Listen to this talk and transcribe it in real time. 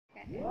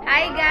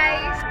Hi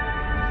guys!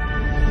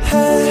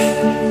 Hey,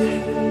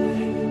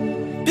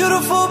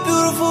 beautiful,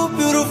 beautiful,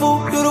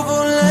 beautiful,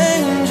 beautiful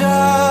angel.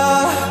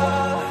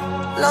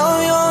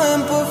 Love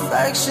your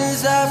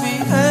imperfections,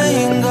 every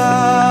anger.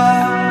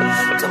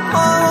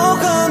 Tomorrow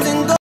comes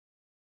and goes.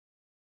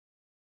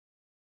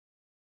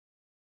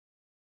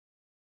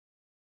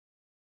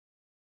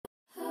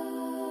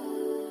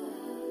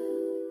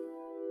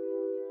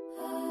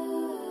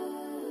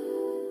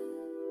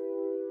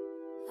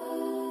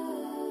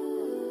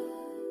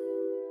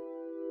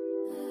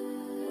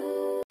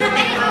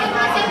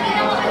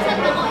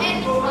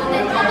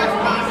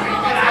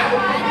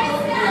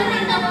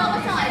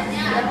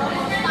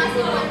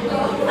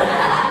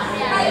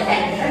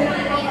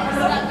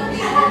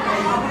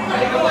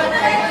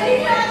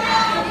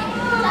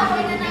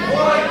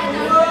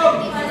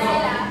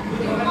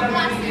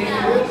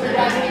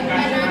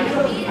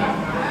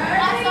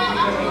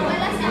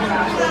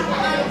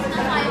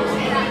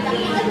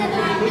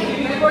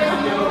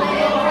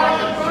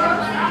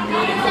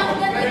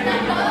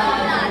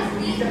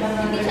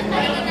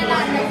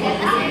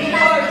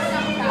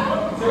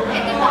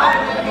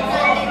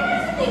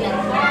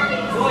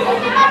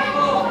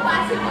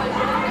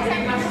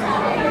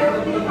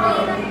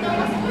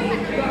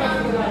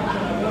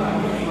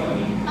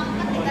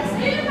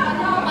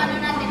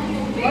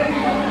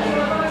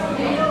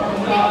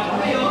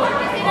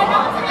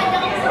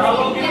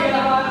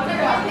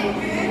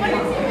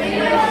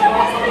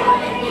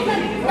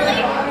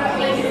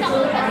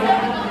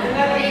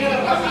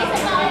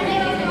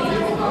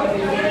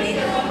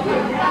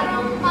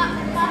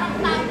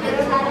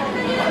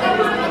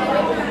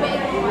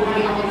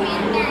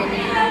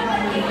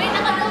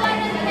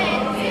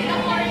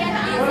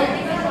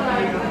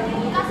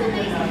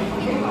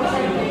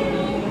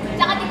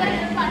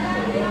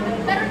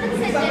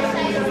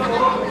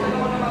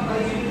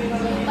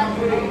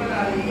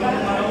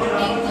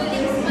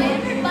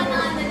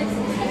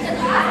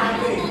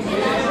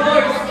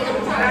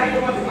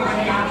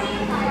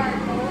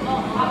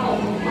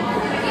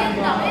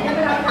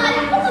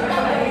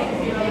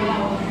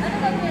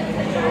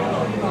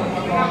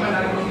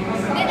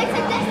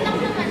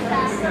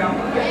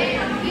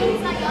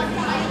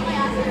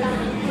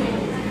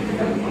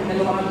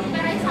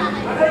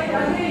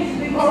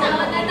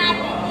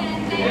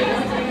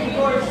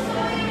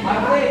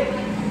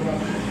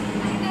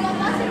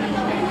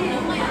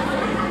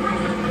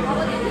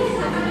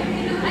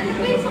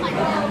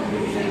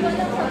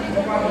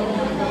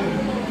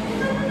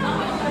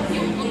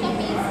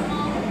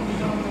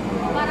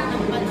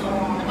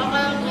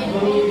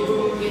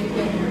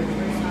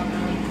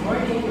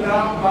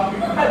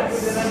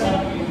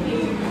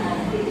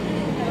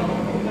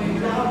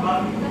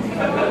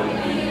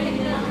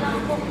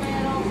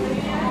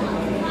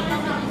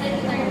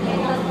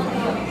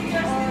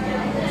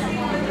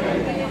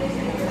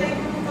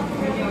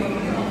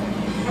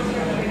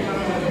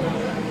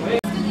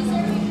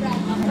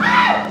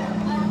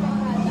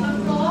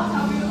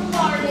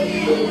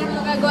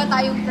 Gagawa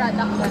tayong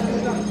product ba?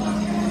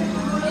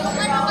 Yung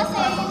ano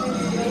kasi,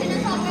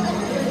 sinasabi ko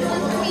sa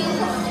sales,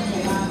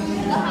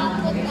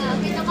 kahapon na,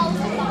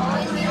 kinakausap ako,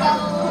 hindi daw,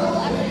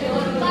 ano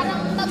yun,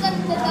 parang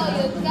maganda daw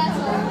yun,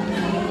 kaso,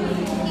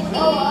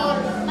 hindi,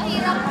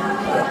 mahirap,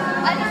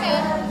 ano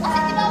yun, kasi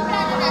di ba ang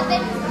plano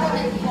natin,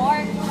 student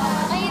 4,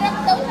 mahirap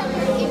daw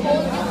siyang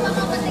i-mold, yung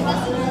mga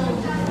matigas mo,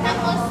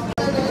 tapos,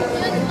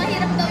 yun,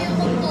 mahirap daw yung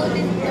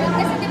component doon,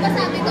 kasi di ba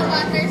sabi ko,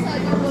 water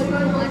soluble,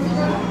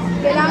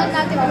 kailangan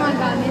natin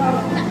gumagamit.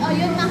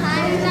 Yun,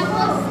 mahal.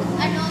 Tapos,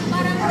 ano,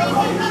 parang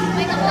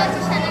may nakuha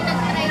siya na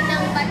nag-try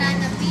ng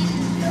banana peel.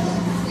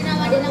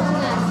 Ginawa nilang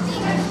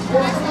plastic.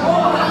 Kaso,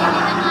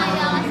 hindi na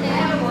kaya kasi,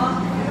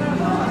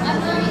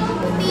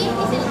 hindi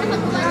sila nakagawa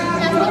ng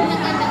plastic na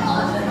ganito.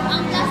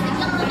 Ang plastic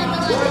lang na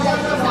nagawa nila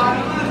isang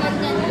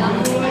ganyan lang.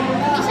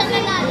 Hindi siya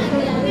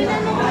nalalagyan.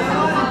 Tinanong ko sa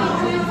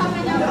kapatid yung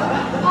kami na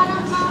parang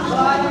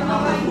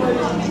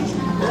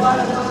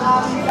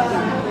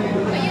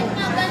ayun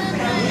nga, ganun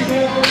na lang.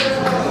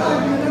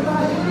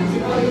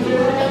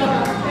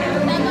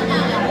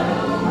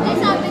 Ay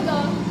sabi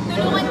ko,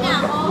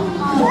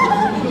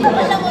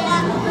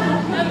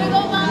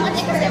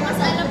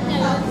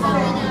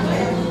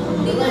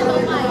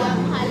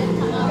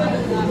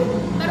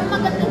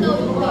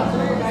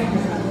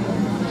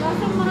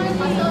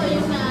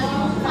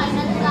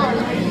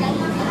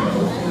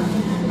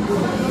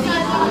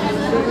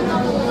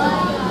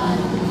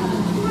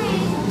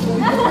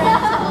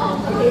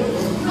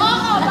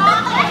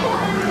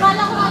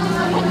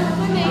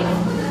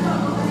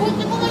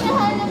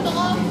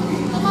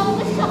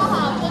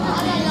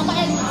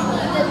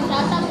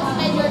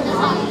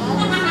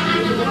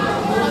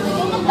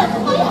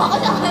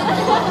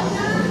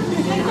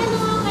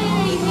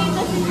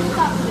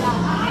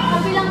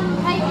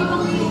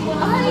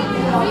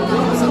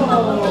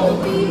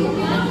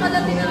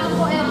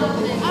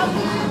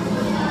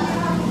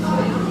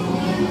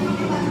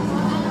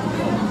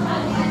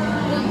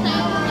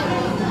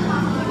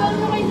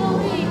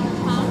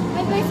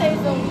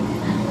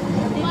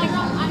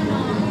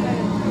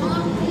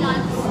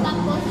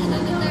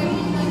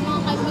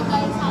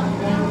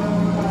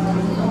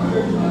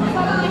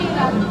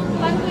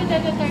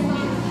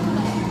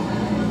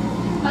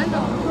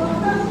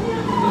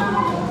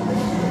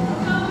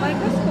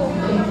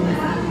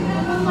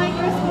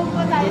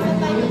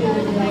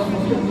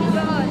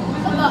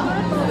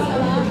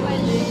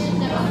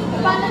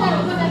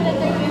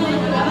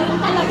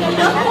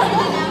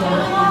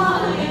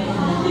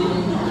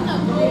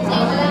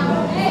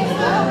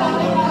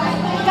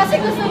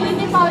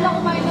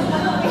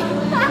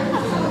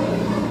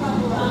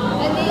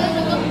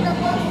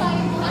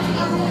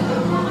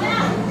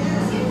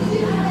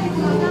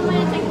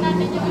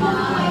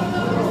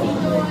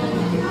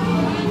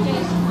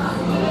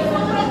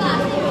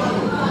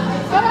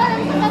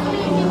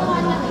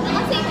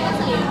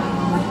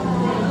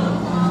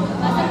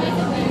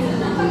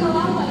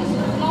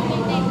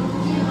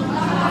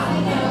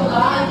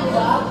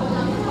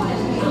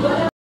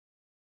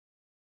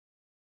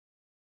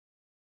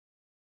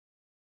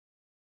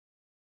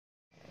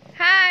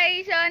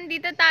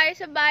 nandito tayo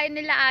sa bahay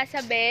nila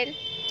Asabel.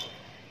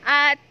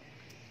 At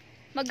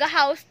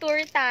mag-house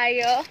tour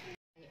tayo.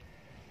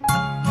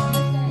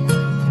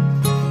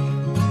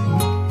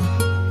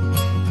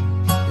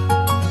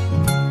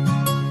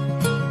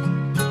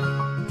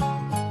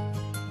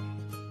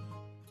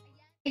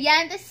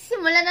 Ayan, tapos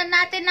simulan na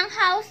natin ng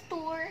house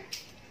tour.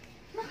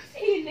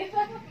 Makasili,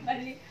 parang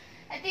bali.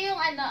 Ito yung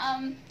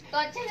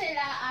kotse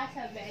nila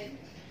Asabel.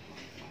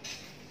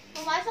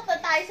 Pumasok na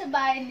tayo sa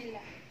bahay nila.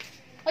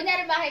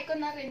 Kunyari, bahay ko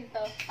na rin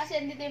to. Kasi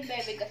andito yung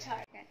bebe ko,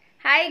 Char.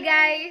 Hi,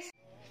 guys!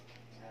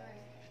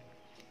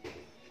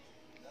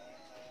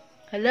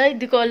 Hala,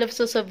 hindi ko alam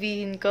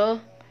sasabihin ko.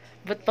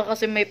 Ba't pa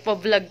kasi may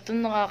pa-vlog to?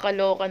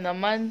 Nakakaloka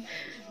naman.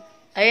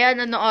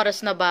 Ayan, anong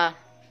oras na ba?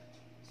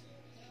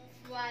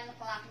 1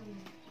 o'clock in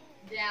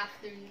the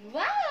afternoon.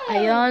 Wow!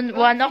 Ayan,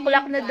 1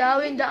 o'clock na daw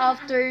in the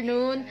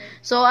afternoon.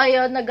 So,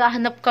 ayun,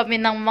 naghahanap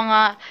kami ng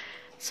mga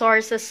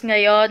sources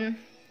ngayon.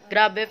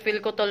 Grabe,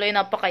 feel ko tuloy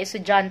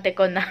napaka-estudyante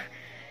ko na.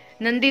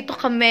 Nandito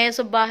kami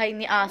sa bahay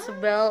ni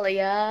Asabel.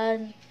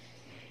 Ayan.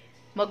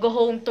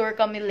 Mag-home tour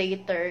kami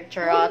later.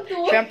 Charot.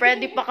 Siyempre,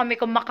 di pa kami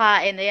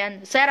kumakain. Ayan.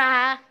 Sera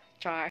ha?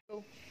 Char.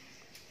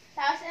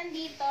 Tapos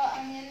andito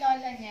ang yung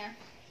lola niya.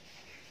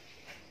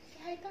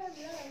 Hi,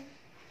 Carla.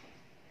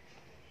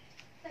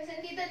 Tapos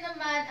andito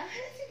naman,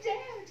 si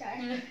Jem. Char.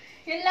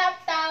 Yung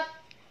laptop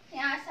ni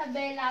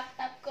Asabel,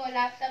 laptop ko,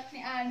 laptop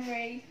ni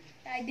Anray.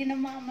 ID ng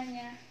mama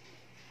niya.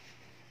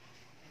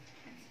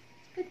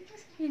 Pwede mo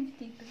sabihin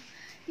dito.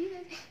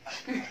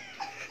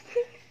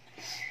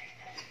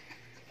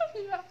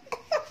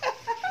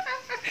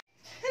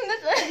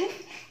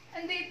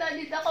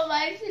 Andito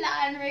kumain sila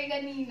Anray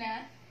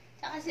kanina.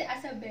 Tsaka si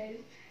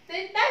Asabel.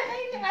 Then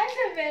tatay ni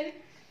Asabel.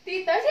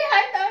 Tito, si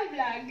hi to our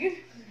vlog.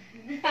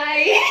 Hi!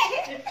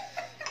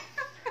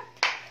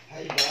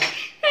 Hi, ba?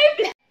 Hi,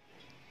 vlog!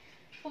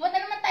 Pupunta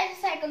naman tayo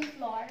sa second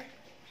floor.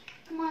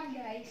 Come on,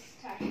 guys.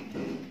 Char.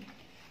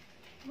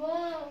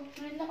 Wow!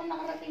 Ngayon ako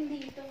nakarating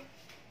dito.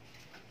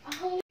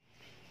 Ako.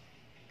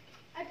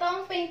 Ito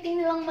ang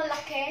painting nilang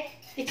malaki.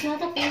 It's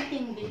not a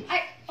painting, babe.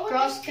 Ay, oh,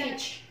 Cross my God.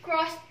 stitch.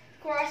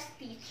 Cross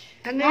stitch.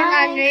 Ano yung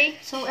Andre?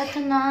 So, eto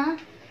na.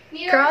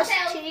 Mirror Cross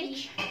selfie.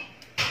 stitch.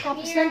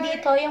 Tapos Mirror.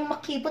 nandito yung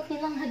makibot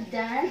nilang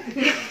hagdan.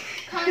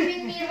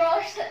 Coming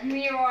mirror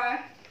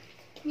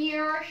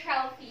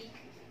selfie.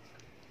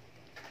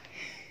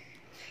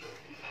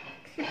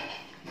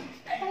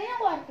 Ano yung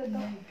kwarto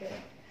to?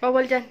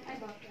 Bawal dyan. Ay,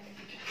 bakit?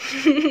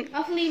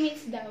 Off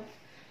limits daw.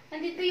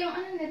 Nandito yung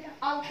nito,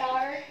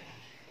 altar.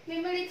 May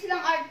maliit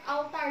silang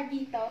altar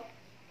dito.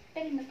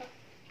 Tingnan na to.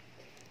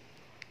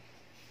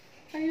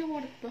 Ano yung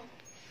kwarto?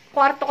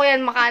 Kwarto ko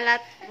yan,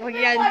 makalat. Ano Huwag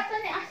ba yan. yung kwarto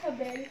ni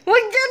Asabel?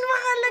 Huwag dyan,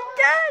 makalat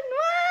dyan!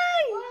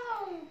 Why?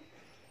 Wow!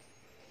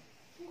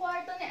 Yung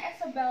kwarto ni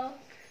Asabel.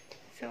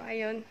 So,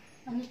 ayun.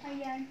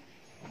 Ayan.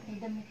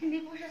 Hindi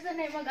po siya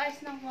sanay mag-ayos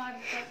ng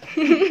kwarto.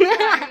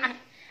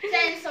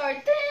 Sensor.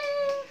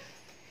 Ting!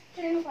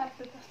 Ano yung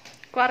kwarto to?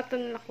 Kwarto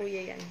na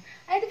kuya yan.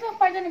 Ay, di ba yung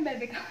kwarto ng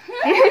bebe ko?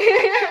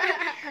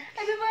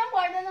 Ay, di ba yung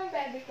kwarto ng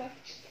bebe ko?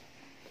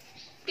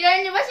 Kilala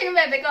niyo ba sino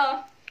bebe ko?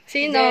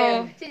 Sino?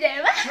 Si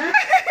Gemma?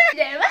 Si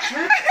Gemma?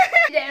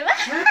 Si Gemma?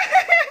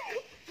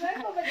 Meron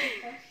pa ba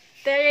dito?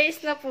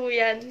 Terrace na po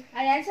yan.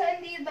 Ayan, so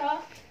andito.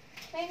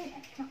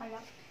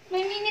 Nakalak.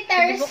 May mini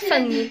terrace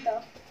sila Bubuksan mo. dito.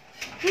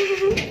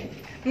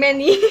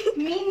 Many.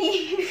 Mini.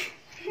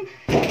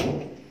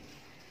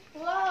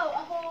 Wow,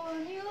 a whole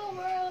new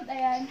world.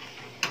 Ayan.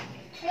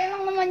 Ayan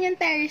lang naman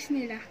yung terrace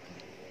nila.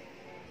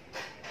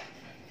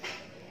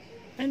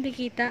 Hindi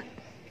kita.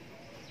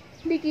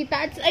 Hindi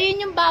kita. At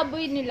ayun yung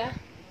baboy nila.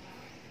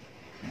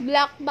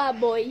 Black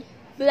baboy.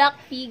 Black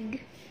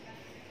pig.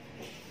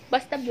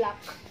 Basta black.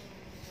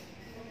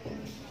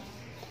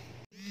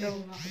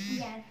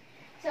 Ayan.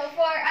 So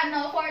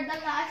for the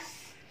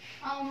last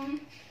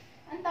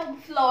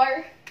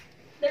floor,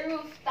 the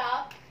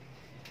rooftop.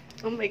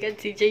 Oh my God,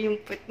 CJ, yung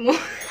put mo.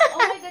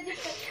 Oh my God, yung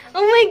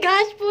Oh my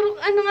gosh, puro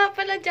ano nga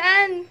pala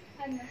dyan.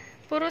 ano?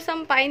 Puro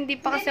sampay, hindi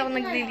pa kasi ako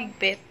Hindi, hindi,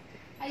 nagliligpit.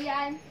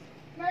 Ayan.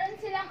 Meron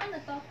silang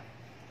to.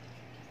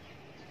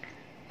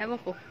 Ewan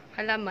ko,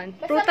 halaman.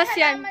 Basta Prutas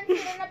may yan. halaman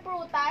sila na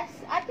prutas.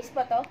 Atis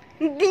ba to?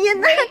 Hindi yan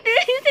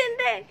natin,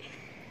 hindi.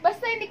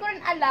 Basta hindi ko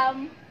rin alam.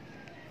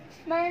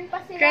 Meron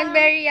pa silang...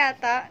 Cranberry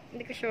yata,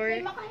 hindi ko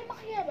sure. May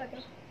makahiya ba to?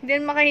 Hindi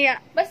yan makahiya.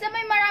 Basta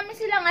may marami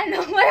silang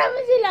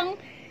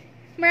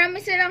marami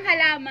silang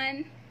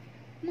halaman.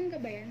 Mangga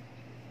ba yan?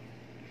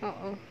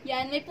 Oo.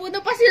 Yan, may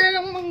puno pa sila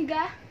ng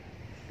mangga.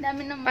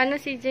 Dami ng Paano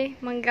CJ?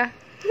 Mangga.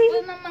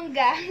 puno ng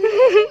mangga.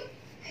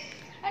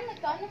 Ano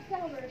to? Anong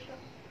flower to?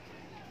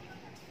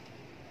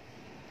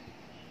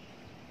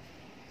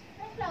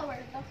 Anong flower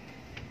to?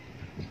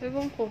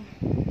 Ewan ko.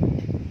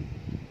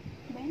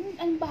 Ben,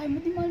 anong bahay mo?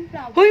 Di mo yung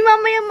flower. Hoy,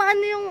 mamaya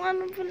maano yung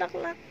ano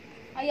bulaklak.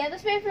 Ayan,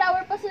 tapos may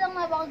flower pa silang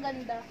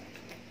napakaganda.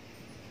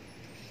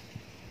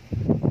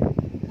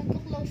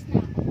 Nagko-close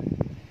na ako.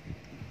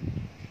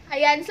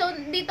 Ayan, so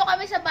dito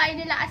kami sa bahay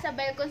nila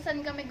Asabel kung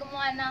saan kami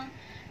gumawa ng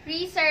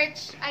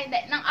research, ay hindi,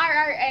 ng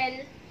RRL.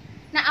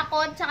 na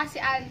ako at saka si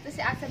Anto,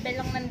 si Asabel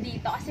lang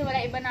nandito kasi wala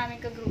iba namin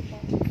kagrupo.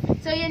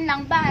 So, yun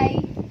lang. Bye!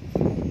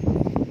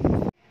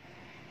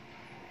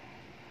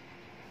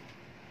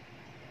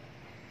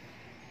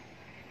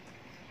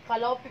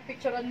 Kala ko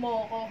pipicturean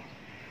mo ako.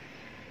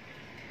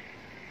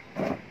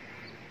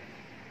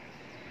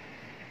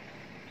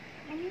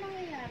 Ano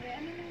nangyayari?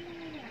 Ano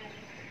nangyayari?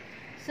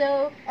 So,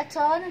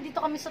 eto, nandito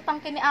kami sa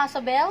tangke ni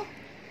Asabel.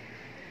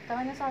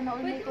 Tama na sana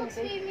all may Pwede tubig.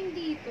 mag-swimming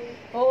dito.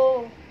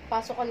 Oo,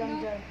 pasok ka lang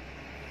dyan.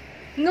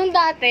 Nung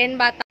dati,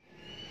 bata.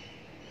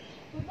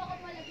 Uy, baka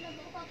malaglag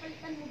ako.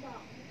 Papalitan mo ba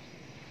ako?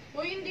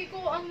 Uy, hindi ko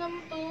alam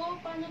to.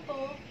 Paano to?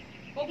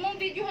 Huwag mong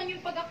videohan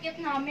yung pag-akyat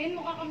namin.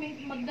 Mukha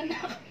kami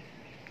magdanak.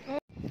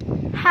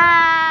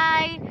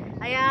 Hi!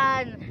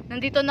 Ayan,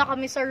 nandito na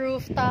kami sa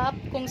rooftop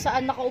kung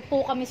saan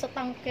nakaupo kami sa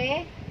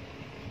tangke.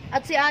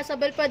 At si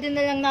Asabel pwede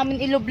na lang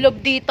namin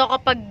ilublob dito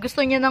kapag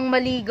gusto niya nang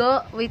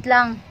maligo. Wait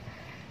lang.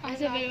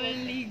 Asabel,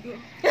 maliligo.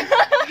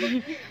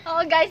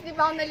 Oo, guys, di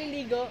pa ako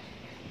naliligo.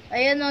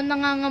 Ayan o,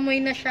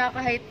 nangangamoy na siya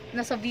kahit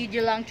nasa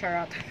video lang.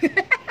 Charot.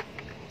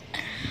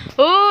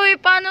 Uy,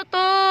 paano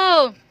to?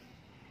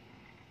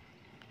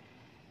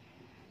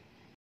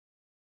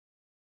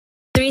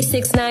 Three,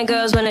 6, 9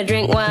 girls wanna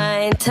drink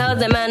wine. Tell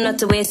the man not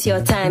to waste your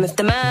time. If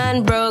the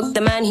man broke,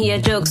 the man he a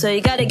joke. So you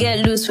gotta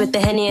get loose with the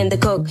Henny and the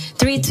Coke.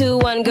 3, 2,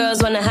 1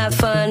 girls wanna have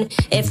fun.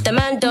 If the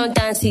man don't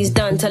dance, he's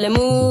done. Tell him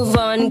move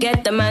on,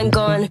 get the man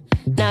gone.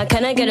 Now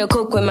can I get a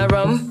Coke with my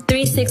rum?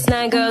 3, 6,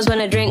 9 girls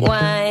wanna drink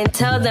wine.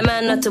 Tell the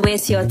man not to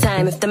waste your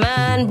time. If the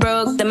man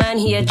broke, the man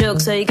he a joke.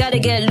 So you gotta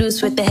get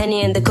loose with the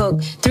Henny and the Coke.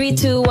 3,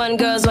 2, 1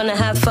 girls wanna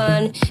have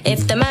fun.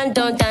 If the man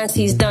don't dance,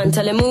 he's done.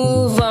 Tell him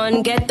move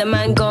on, get the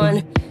man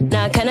gone.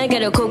 Now can I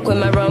get a Coke with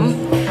my rum?